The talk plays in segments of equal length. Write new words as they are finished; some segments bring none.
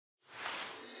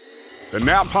The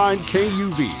Knapheide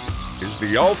KUV is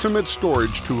the ultimate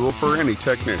storage tool for any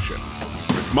technician.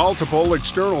 With multiple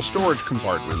external storage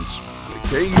compartments, the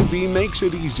KUV makes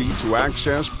it easy to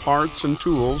access parts and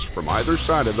tools from either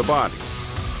side of the body.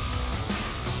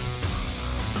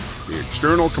 The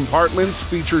external compartments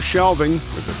feature shelving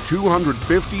with a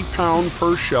 250-pound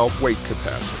per shelf weight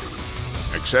capacity.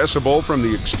 Accessible from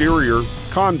the exterior,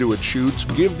 conduit chutes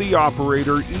give the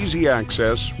operator easy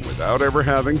access without ever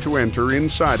having to enter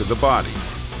inside of the body.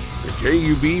 The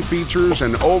KUV features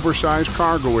an oversized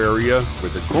cargo area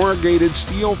with a corrugated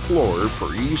steel floor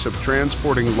for ease of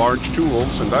transporting large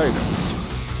tools and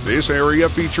items. This area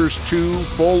features two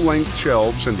full-length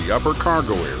shelves in the upper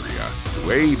cargo area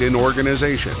to aid in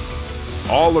organization.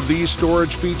 All of these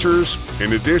storage features,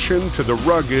 in addition to the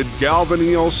rugged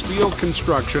galvanneal steel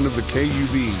construction of the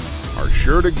KUV, are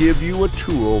sure to give you a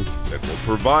tool that will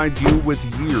provide you with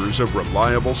years of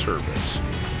reliable service.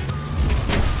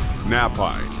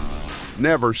 Knapheide.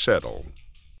 Never settle.